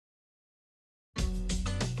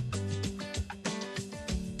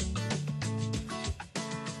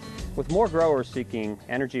With more growers seeking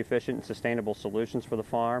energy-efficient and sustainable solutions for the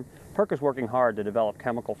farm, PERC is working hard to develop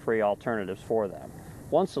chemical-free alternatives for them.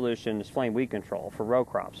 One solution is flame weed control for row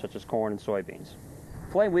crops such as corn and soybeans.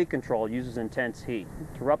 Flame weed control uses intense heat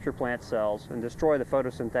to rupture plant cells and destroy the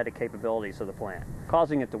photosynthetic capabilities of the plant,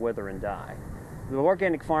 causing it to wither and die. The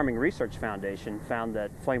Organic Farming Research Foundation found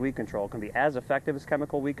that flame weed control can be as effective as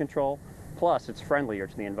chemical weed control, plus it's friendlier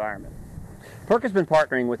to the environment. PERC has been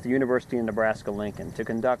partnering with the University of Nebraska-Lincoln to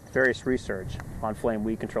conduct various research on flame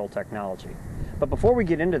weed control technology. But before we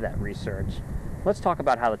get into that research, let's talk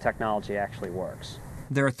about how the technology actually works.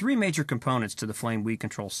 There are three major components to the flame weed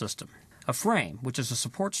control system. A frame, which is a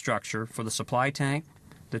support structure for the supply tank,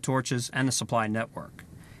 the torches, and the supply network.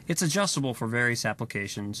 It's adjustable for various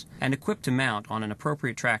applications and equipped to mount on an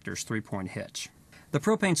appropriate tractor's three-point hitch. The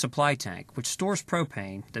propane supply tank, which stores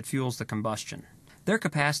propane that fuels the combustion. Their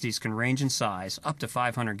capacities can range in size up to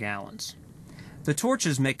 500 gallons. The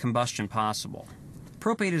torches make combustion possible.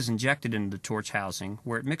 Propane is injected into the torch housing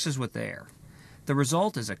where it mixes with air. The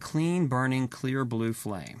result is a clean, burning, clear blue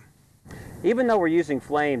flame. Even though we're using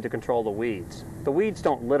flame to control the weeds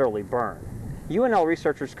don't literally burn. UNL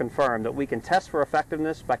researchers confirmed that we can test for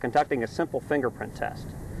effectiveness by conducting a simple fingerprint test.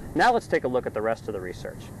 Now let's take a look at the rest of the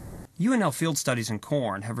research. UNL field studies in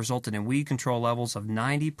corn have resulted in weed control levels of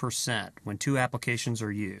 90% when 2 applications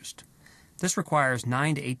are used. This requires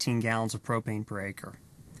 9 to 18 gallons of propane per acre.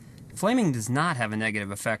 Flaming does not have a negative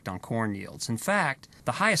effect on corn yields. In fact,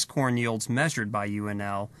 the highest corn yields measured by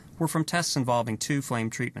UNL were from tests involving 2 flame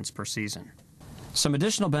treatments per season. Some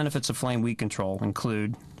additional benefits of flame weed control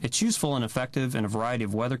include it's useful and effective in a variety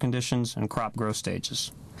of weather conditions and crop growth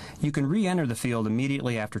stages. You can re-enter the field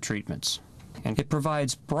immediately after treatments. And it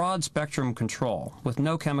provides broad spectrum control with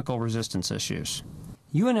no chemical resistance issues.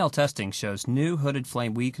 UNL testing shows new hooded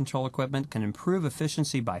flame weed control equipment can improve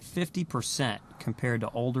efficiency by 50% compared to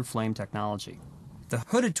older flame technology. The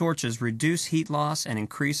hooded torches reduce heat loss and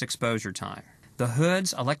increase exposure time. The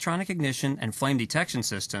hood's electronic ignition and flame detection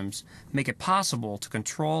systems make it possible to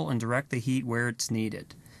control and direct the heat where it's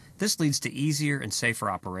needed. This leads to easier and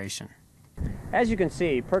safer operation. As you can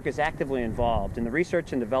see, PERC is actively involved in the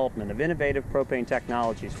research and development of innovative propane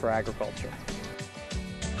technologies for agriculture.